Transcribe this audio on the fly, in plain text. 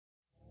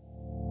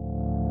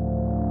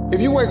If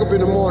you wake up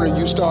in the morning,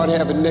 you start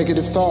having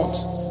negative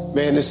thoughts,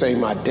 man, this ain't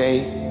my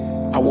day.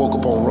 I woke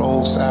up on the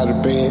wrong side of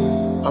the bed.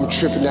 I'm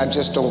tripping, I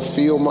just don't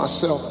feel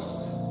myself.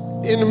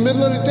 In the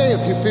middle of the day,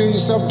 if you feel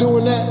yourself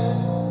doing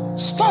that,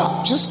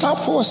 stop, just stop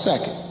for a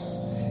second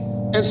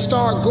and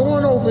start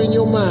going over in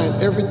your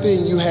mind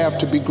everything you have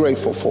to be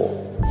grateful for.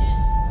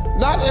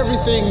 Not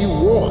everything you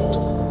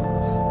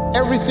want,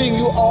 everything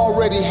you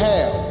already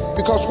have,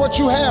 because what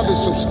you have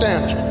is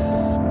substantial.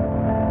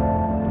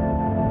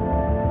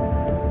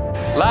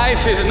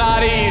 Life is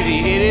not easy.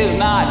 It is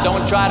not.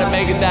 Don't try to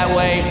make it that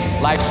way.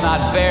 Life's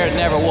not fair. It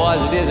never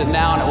was. It isn't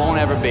now, and it won't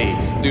ever be.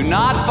 Do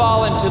not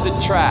fall into the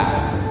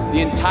trap, the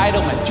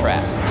entitlement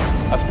trap,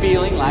 of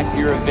feeling like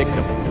you're a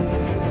victim.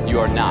 You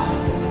are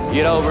not.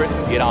 Get over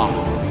it. Get on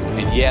with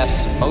it. And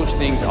yes, most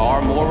things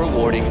are more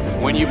rewarding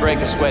when you break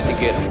a sweat to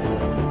get them.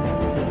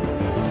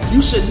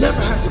 You should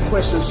never have to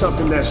question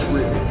something that's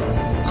real.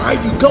 All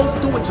right, you go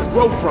through it to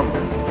grow from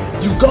it.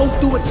 You go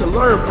through it to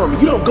learn from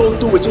it. You don't go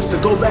through it just to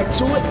go back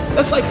to it.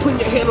 That's like putting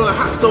your hand on a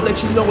hot stove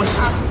that you know is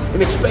hot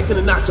and expecting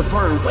it not to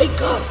burn. Wake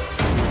up.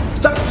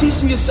 Stop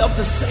teaching yourself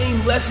the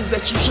same lessons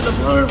that you should have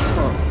learned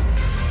from.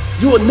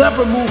 You will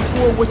never move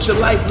forward with your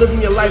life,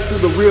 living your life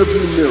through the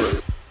rearview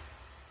mirror.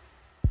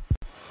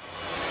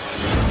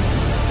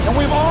 And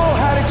we've all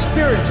had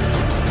experiences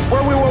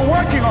where we were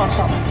working on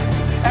something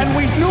and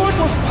we knew it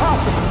was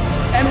possible.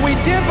 And we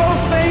did those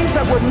things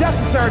that were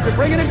necessary to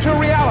bring it into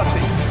reality.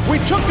 We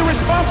took the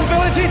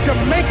responsibility to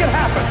make it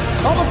happen.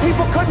 Other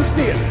people couldn't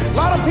see it. A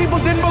lot of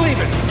people didn't believe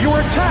it. You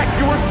were attacked.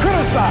 You were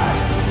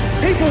criticized.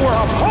 People were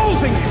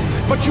opposing you,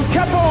 but you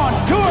kept on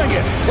doing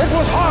it. It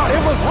was hard.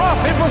 It was rough.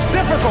 It was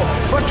difficult.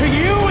 But to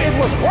you, it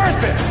was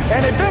worth it.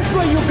 And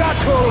eventually you got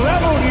to a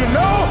level you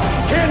know,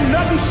 can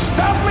nothing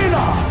stop me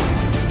now.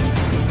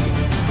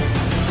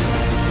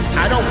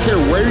 I don't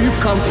care where you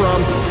come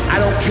from. I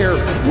don't care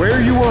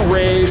where you were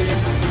raised.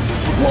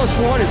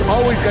 1+1 is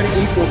always going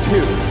to equal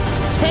 2.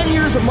 10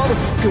 years of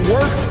motherfucking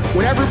work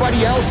when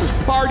everybody else is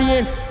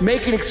partying,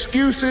 making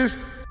excuses,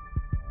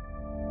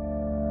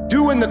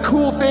 doing the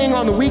cool thing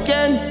on the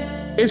weekend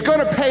is going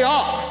to pay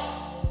off.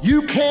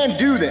 You can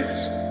do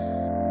this.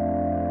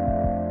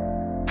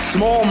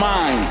 Small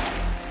minds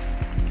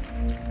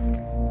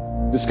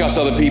discuss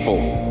other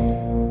people,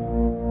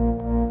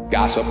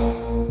 gossip.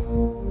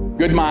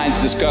 Good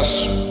minds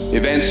discuss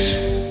events.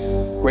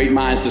 Great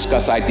minds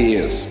discuss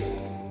ideas.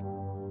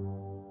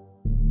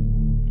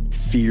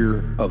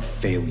 Fear of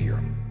failure.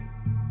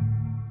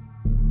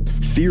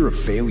 Fear of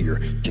failure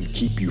can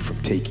keep you from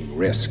taking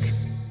risk.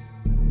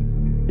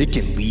 It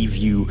can leave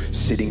you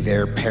sitting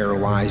there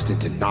paralyzed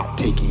into not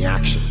taking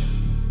action.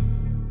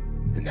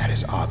 And that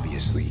is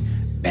obviously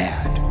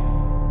bad.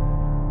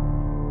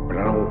 But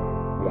I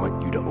don't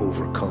want you to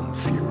overcome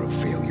fear of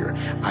failure.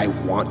 I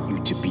want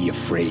you to be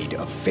afraid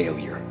of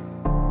failure.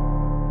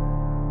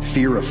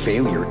 Fear of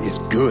failure is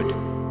good.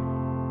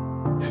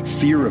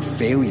 Fear of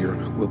failure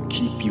will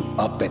keep you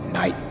up at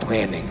night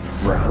planning,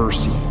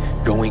 rehearsing,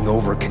 going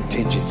over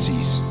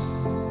contingencies.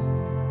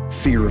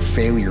 Fear of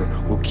failure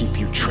will keep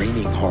you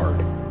training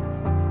hard.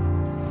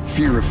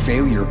 Fear of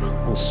failure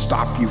will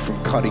stop you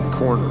from cutting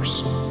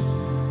corners.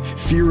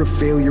 Fear of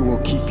failure will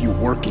keep you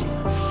working,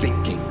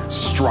 thinking,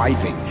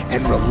 striving,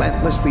 and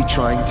relentlessly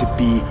trying to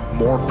be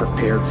more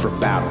prepared for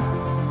battle.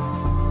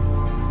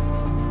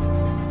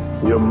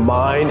 Your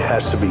mind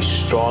has to be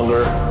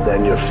stronger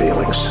than your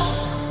feelings.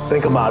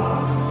 Think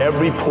about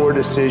every poor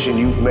decision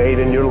you've made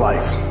in your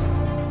life.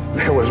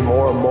 There was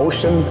more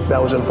emotion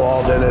that was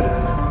involved in it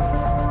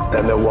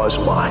than there was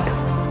mine.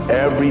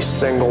 Every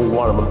single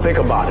one of them. Think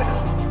about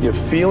it. Your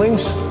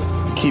feelings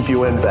keep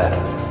you in bed.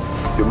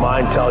 Your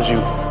mind tells you,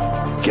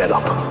 get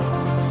up.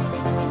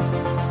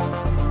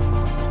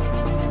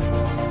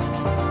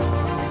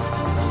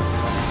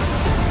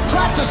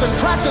 Practice and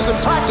practice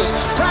and practice.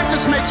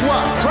 Practice makes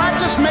what?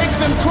 Practice makes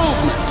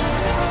improvement.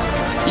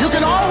 You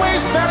can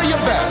always better your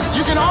best.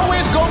 You can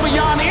always go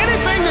beyond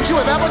anything that you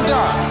have ever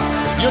done.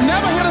 You'll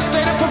never hit a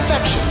state of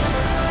perfection.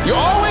 You're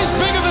always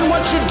bigger than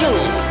what you do.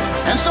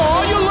 And so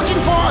all you're looking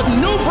for are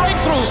new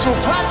breakthroughs through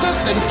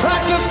practice and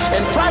practice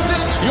and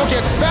practice. You'll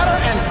get better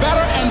and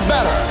better and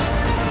better.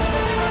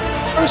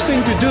 First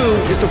thing to do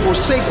is to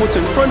forsake what's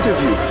in front of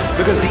you,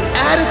 because the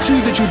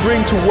attitude that you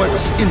bring to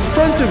what's in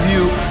front of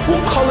you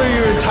will color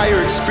your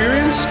entire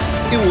experience.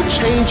 It will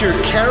change your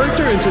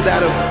character into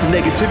that of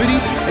negativity,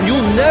 and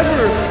you'll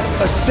never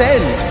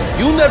ascend.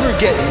 You'll never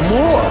get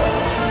more.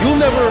 You'll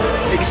never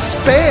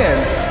expand.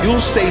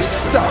 You'll stay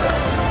stuck.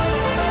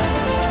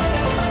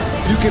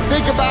 You can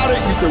think about it,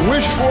 you can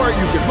wish for it,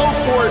 you can hope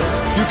for it,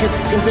 you can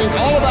think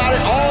all about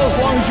it all as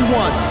long as you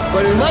want.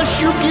 But unless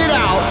you get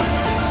out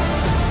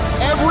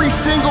every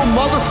single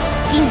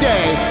motherfucking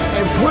day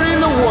and put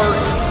in the work,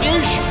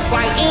 inch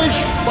by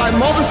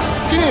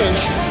motherfucking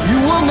inch, you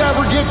will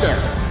never get there.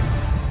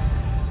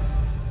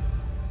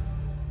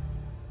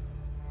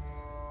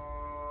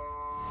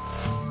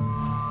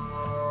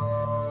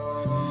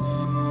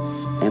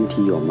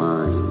 Empty your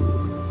mind.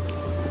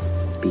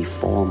 Be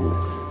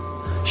formless,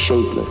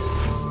 shapeless,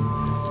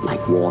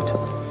 like water.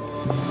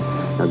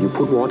 Now you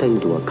put water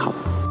into a cup,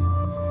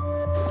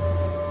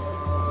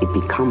 it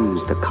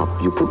becomes the cup.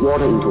 You put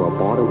water into a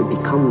bottle, it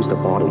becomes the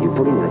bottle. You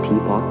put it in a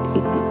teapot,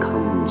 it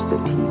becomes the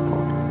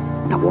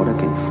teapot. Now water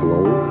can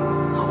flow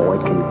or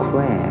it can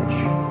crash.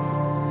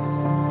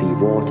 Be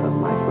water,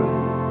 my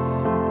friend.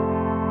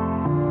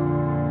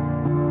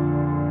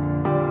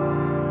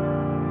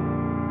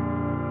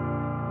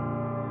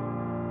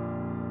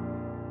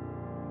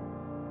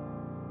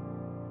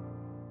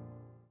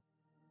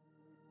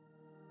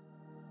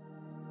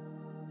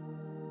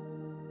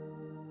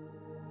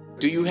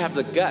 Do you have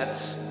the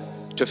guts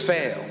to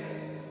fail?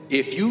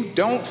 If you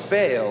don't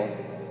fail,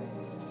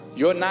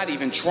 you're not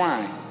even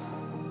trying.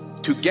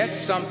 To get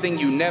something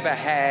you never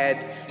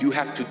had, you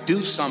have to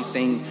do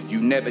something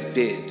you never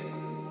did.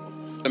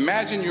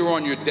 Imagine you're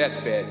on your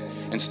deathbed,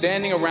 and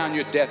standing around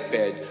your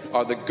deathbed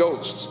are the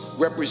ghosts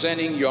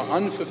representing your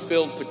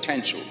unfulfilled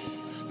potential,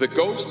 the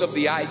ghost of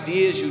the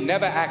ideas you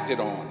never acted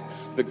on,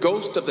 the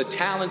ghost of the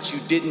talents you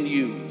didn't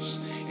use,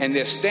 and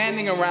they're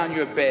standing around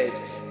your bed,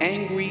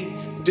 angry,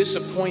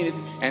 disappointed,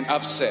 and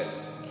upset.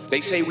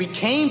 They say, we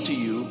came to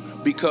you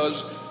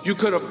because you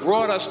could have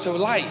brought us to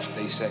life,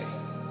 they say.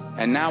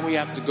 And now we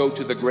have to go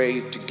to the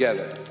grave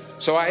together.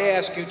 So I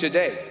ask you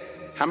today,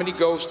 how many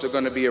ghosts are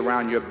going to be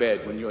around your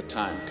bed when your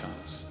time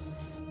comes?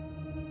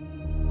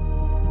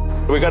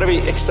 We got to be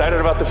excited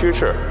about the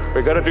future.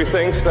 We got to do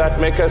things that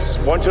make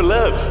us want to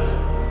live.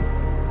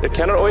 It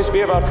cannot always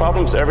be about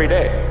problems every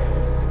day.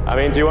 I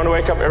mean, do you want to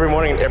wake up every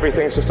morning and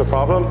everything's just a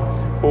problem?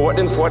 Well,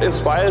 what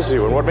inspires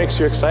you and what makes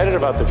you excited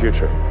about the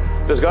future?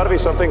 There's got to be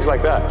some things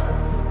like that.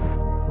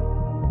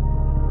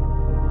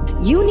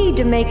 You need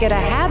to make it a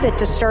habit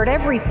to start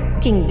every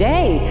fucking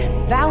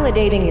day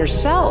validating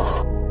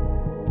yourself,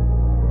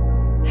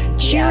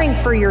 cheering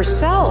for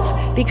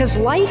yourself, because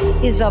life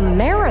is a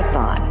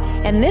marathon.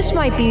 And this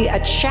might be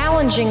a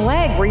challenging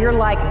leg where you're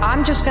like,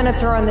 I'm just going to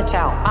throw in the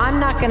towel. I'm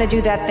not going to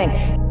do that thing.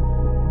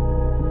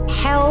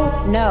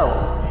 Hell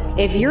no.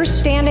 If you're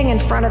standing in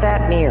front of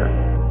that mirror,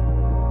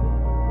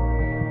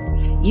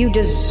 you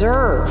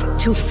deserve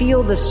to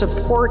feel the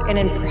support and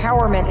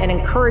empowerment and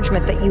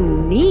encouragement that you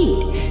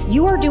need.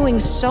 You are doing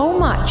so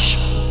much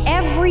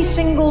every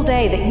single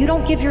day that you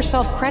don't give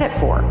yourself credit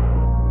for.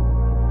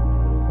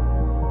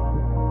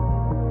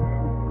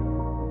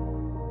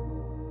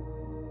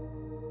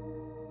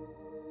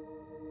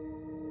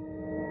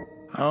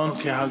 I don't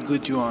care how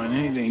good you are in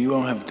anything. You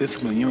don't have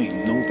discipline, you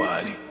ain't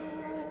nobody.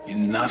 You're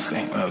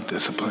nothing without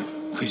discipline.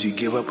 Because you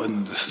give up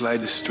under the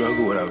slightest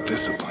struggle without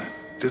discipline.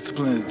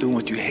 Discipline is doing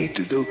what you hate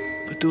to do,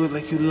 but do it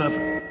like you love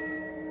it.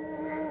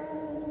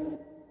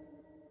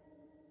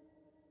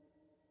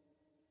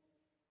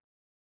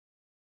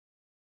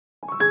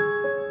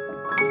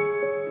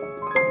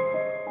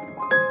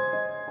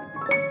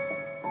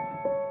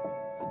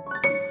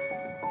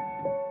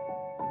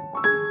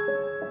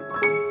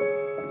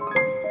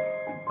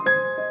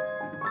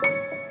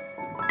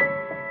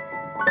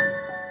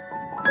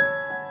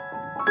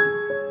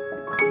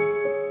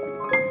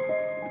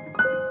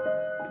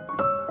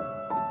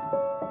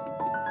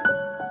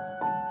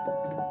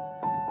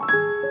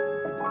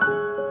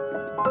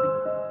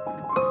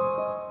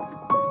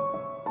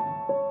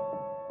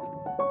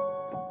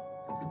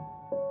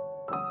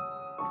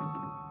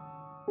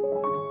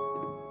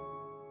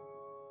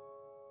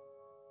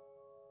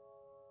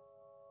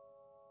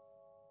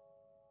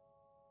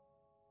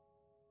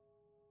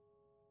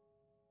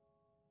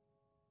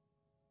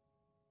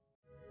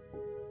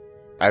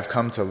 I've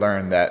come to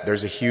learn that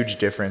there's a huge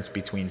difference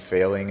between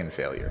failing and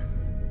failure.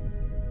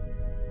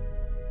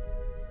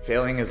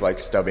 Failing is like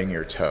stubbing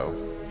your toe.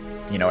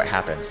 You know, it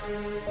happens.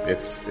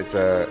 It's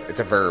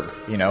a verb,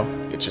 you know?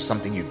 It's just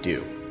something you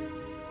do.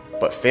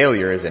 But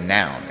failure is a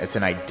noun. It's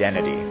an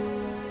identity.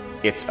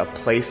 It's a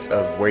place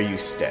of where you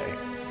stay.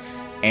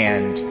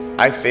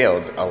 And I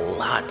failed a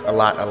lot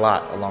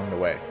along the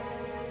way.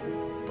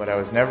 But I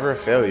was never a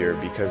failure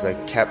because I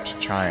kept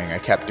trying, I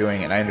kept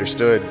doing it, and I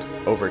understood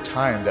over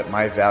time that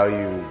my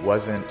value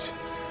wasn't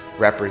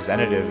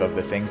representative of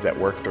the things that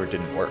worked or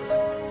didn't work.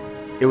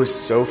 It was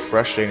so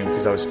frustrating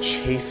because I was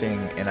chasing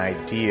an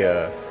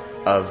idea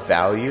of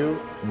value,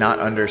 not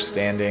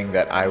understanding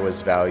that I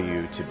was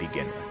value to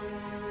begin with.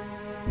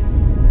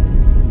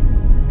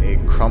 A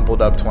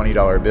crumpled up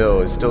 $20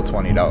 bill is still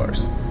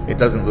 $20. It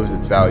doesn't lose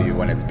its value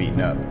when it's beaten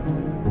up.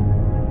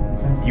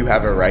 You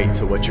have a right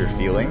to what you're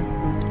feeling,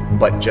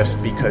 but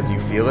just because you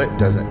feel it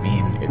doesn't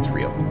mean it's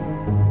real.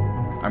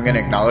 I'm going to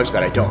acknowledge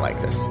that I don't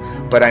like this,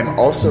 but I'm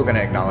also going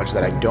to acknowledge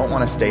that I don't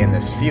want to stay in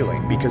this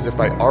feeling, because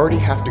if I already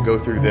have to go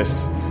through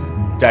this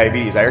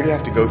diabetes, I already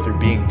have to go through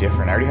being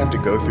different, I already have to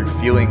go through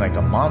feeling like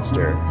a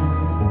monster,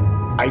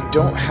 I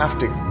don't have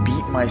to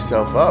beat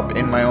myself up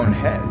in my own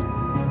head.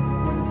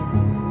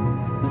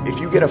 If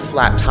you get a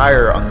flat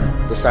tire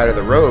on the side of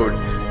the road,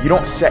 you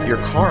don't set your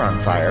car on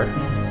fire.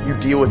 You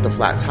deal with the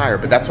flat tire,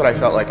 but that's what I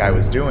felt like I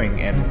was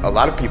doing, and a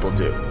lot of people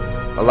do.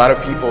 A lot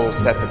of people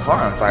set the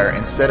car on fire.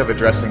 Instead of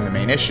addressing the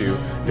main issue,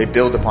 they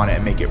build upon it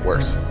and make it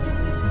worse.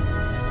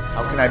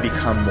 How can I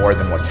become more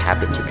than what's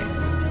happened to me?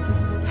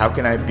 How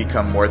can I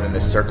become more than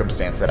this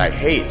circumstance that I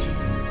hate?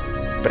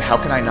 But how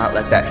can I not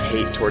let that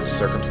hate towards a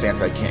circumstance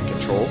I can't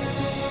control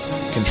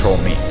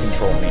me?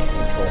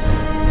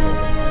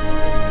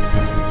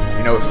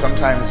 You know,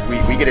 sometimes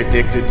we get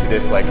addicted to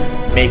this, like,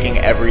 making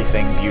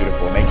everything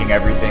beautiful, making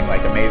everything,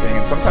 like, amazing.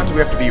 And sometimes we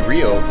have to be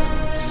real.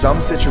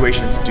 Some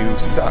situations do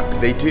suck.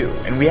 They do.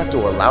 And we have to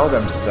allow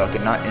them to suck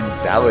and not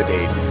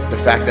invalidate the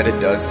fact that it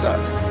does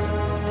suck.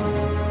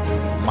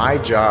 My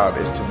job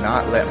is to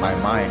not let my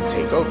mind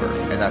take over.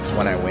 And that's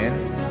when I win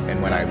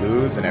and when I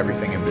lose and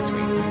everything in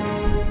between.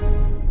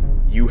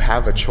 You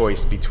have a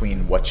choice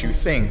between what you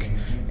think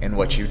and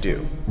what you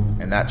do.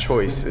 And that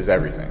choice is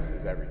everything.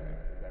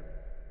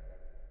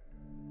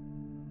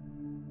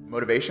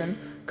 Motivation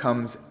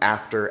comes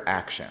after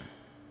action.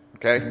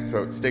 Okay?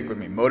 So stick with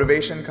me.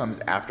 Motivation comes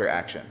after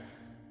action.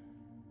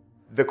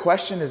 The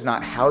question is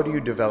not how do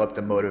you develop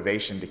the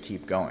motivation to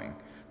keep going?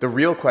 The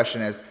real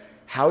question is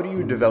how do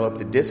you develop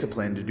the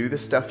discipline to do the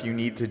stuff you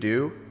need to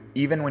do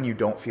even when you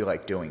don't feel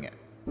like doing it?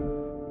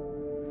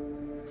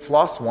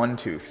 Floss one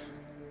tooth.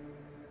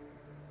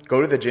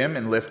 Go to the gym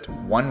and lift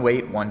one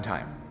weight one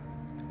time.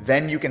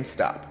 Then you can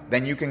stop.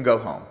 Then you can go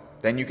home.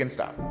 Then you can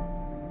stop.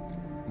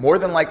 More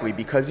than likely,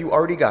 because you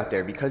already got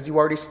there, because you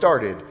already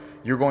started,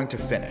 you're going to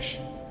finish.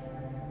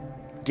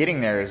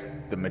 Getting there is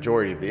the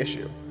majority of the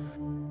issue.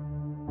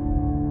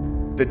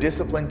 The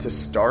discipline to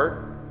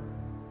start,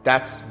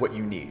 that's what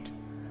you need.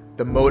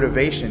 The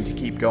motivation to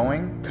keep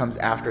going comes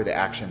after the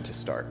action to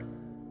start.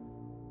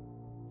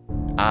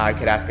 I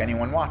could ask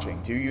anyone watching,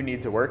 do you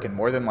need to work? And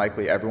more than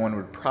likely, everyone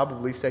would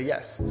probably say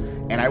yes.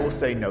 And I will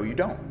say, no, you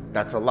don't.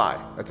 That's a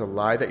lie. That's a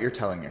lie that you're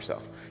telling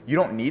yourself. You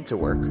don't need to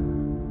work.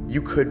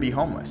 You could be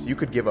homeless. You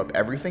could give up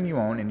everything you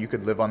own and you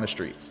could live on the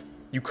streets.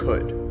 You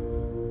could.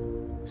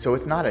 So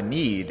it's not a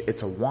need,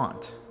 it's a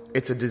want.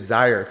 It's a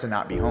desire to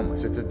not be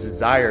homeless. It's a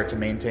desire to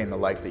maintain the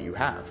life that you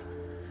have.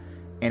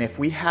 And if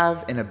we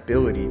have an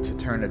ability to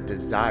turn a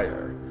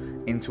desire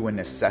into a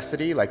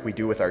necessity like we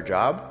do with our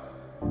job,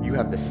 you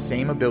have the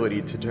same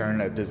ability to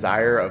turn a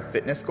desire of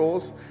fitness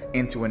goals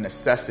into a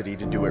necessity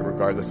to do it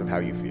regardless of how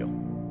you feel.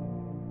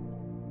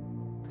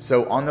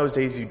 So on those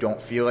days you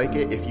don't feel like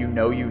it, if you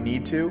know you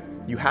need to,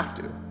 you have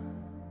to.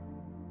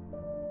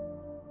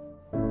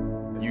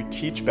 You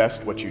teach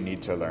best what you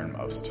need to learn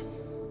most.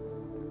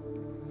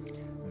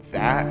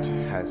 That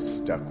has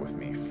stuck with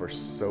me for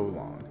so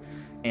long.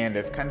 And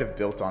I've kind of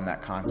built on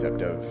that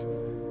concept of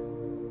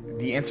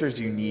the answers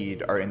you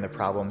need are in the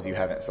problems you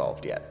haven't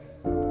solved yet.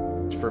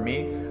 For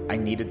me, I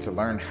needed to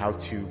learn how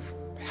to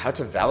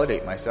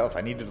validate myself.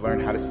 I needed to learn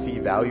how to see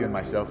value in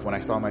myself when I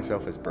saw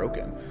myself as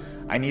broken.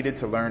 I needed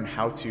to learn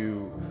how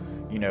to,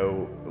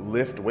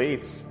 lift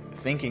weights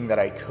thinking that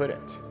I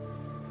couldn't.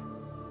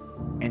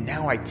 And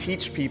now I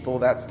teach people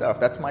that stuff.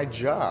 That's my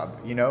job,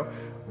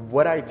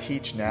 What I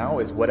teach now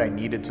is what I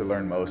needed to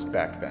learn most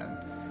back then.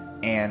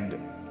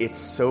 And it's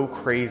so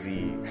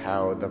crazy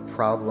how the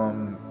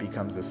problem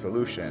becomes a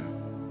solution.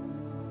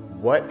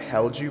 What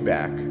held you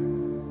back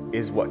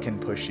is what can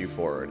push you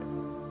forward.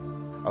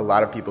 A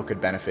lot of people could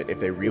benefit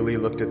if they really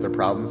looked at the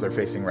problems they're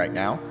facing right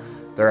now.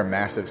 There are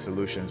massive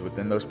solutions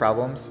within those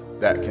problems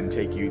that can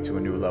take you to a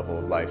new level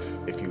of life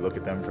if you look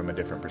at them from a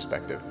different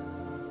perspective.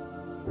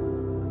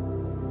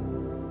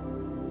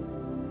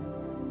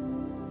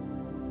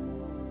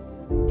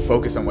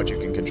 Focus on what you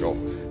can control.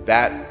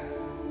 That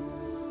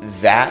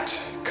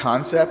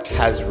concept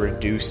has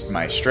reduced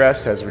my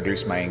stress, has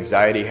reduced my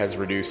anxiety, has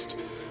reduced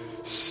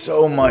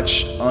so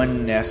much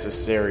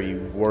unnecessary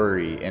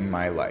worry in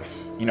my life.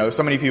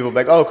 So many people are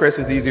like, oh, Chris,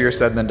 it's easier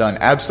said than done.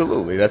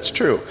 Absolutely, that's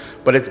true.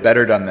 But it's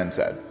better done than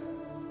said.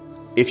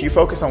 If you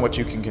focus on what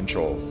you can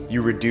control,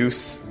 you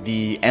reduce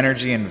the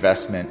energy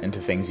investment into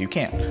things you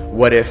can't.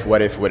 What if?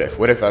 What if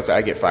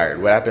I get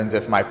fired? What happens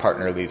if my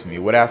partner leaves me?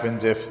 What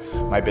happens if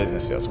my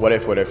business fails? What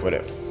if?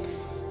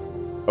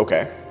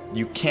 Okay,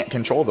 you can't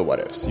control the what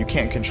ifs. You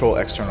can't control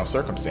external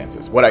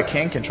circumstances. What I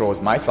can control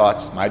is my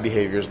thoughts, my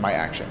behaviors, my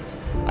actions.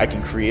 I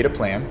can create a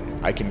plan.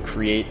 I can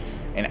create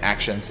an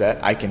action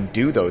set. I can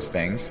do those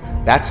things.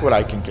 That's what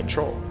I can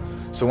control.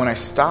 So when I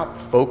stop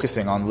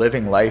focusing on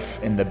living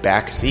life in the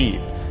back seat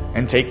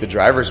and take the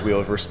driver's wheel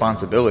of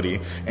responsibility,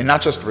 and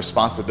not just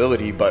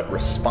responsibility, but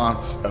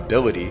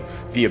responsibility,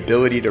 the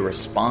ability to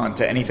respond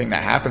to anything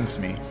that happens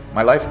to me,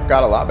 my life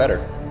got a lot better.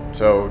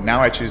 So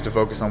now I choose to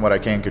focus on what I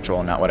can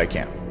control, not what I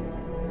can't.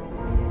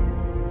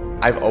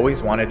 I've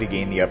always wanted to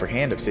gain the upper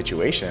hand of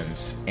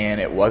situations, and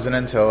it wasn't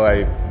until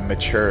I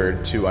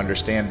matured to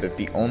understand that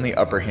the only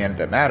upper hand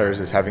that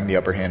matters is having the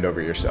upper hand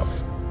over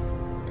yourself.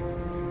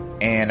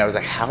 And I was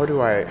like, how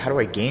do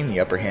I gain the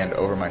upper hand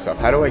over myself?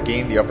 How do I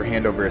gain the upper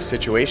hand over a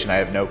situation I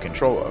have no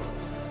control of?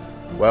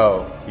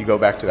 Well, you go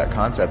back to that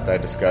concept that I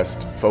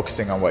discussed,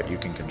 focusing on what you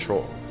can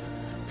control.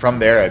 From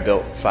there, I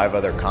built 5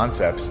 other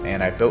concepts,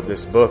 and I built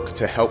this book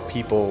to help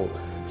people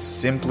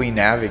simply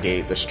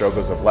navigate the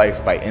struggles of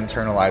life by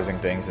internalizing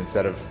things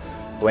instead of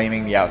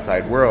blaming the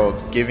outside world,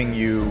 giving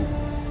you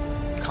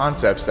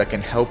concepts that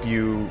can help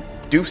you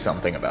do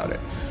something about it.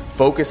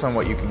 focus on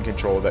what you can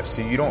control, that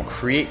so you don't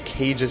create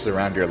cages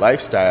around your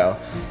lifestyle,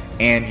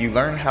 and you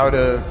learn how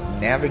to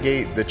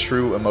navigate the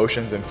true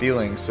emotions and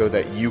feelings so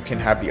that you can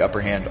have the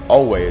upper hand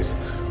always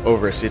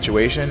over a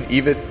situation,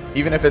 even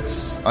if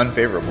it's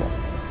unfavorable.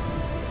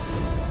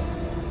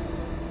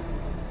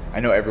 I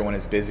know everyone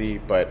is busy,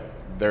 but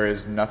there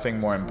is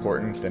nothing more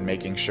important than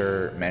making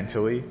sure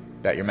mentally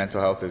that your mental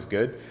health is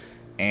good,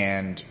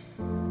 and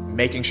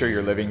making sure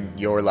you're living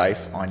your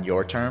life on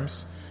your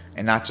terms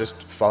and not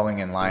just falling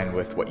in line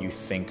with what you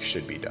think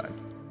should be done.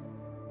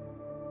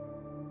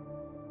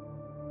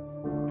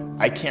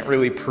 I can't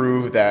really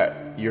prove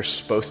that you're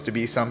supposed to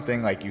be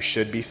something, like you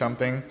should be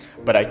something,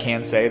 but I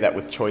can say that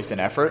with choice and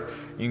effort,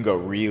 you can go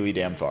really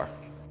damn far.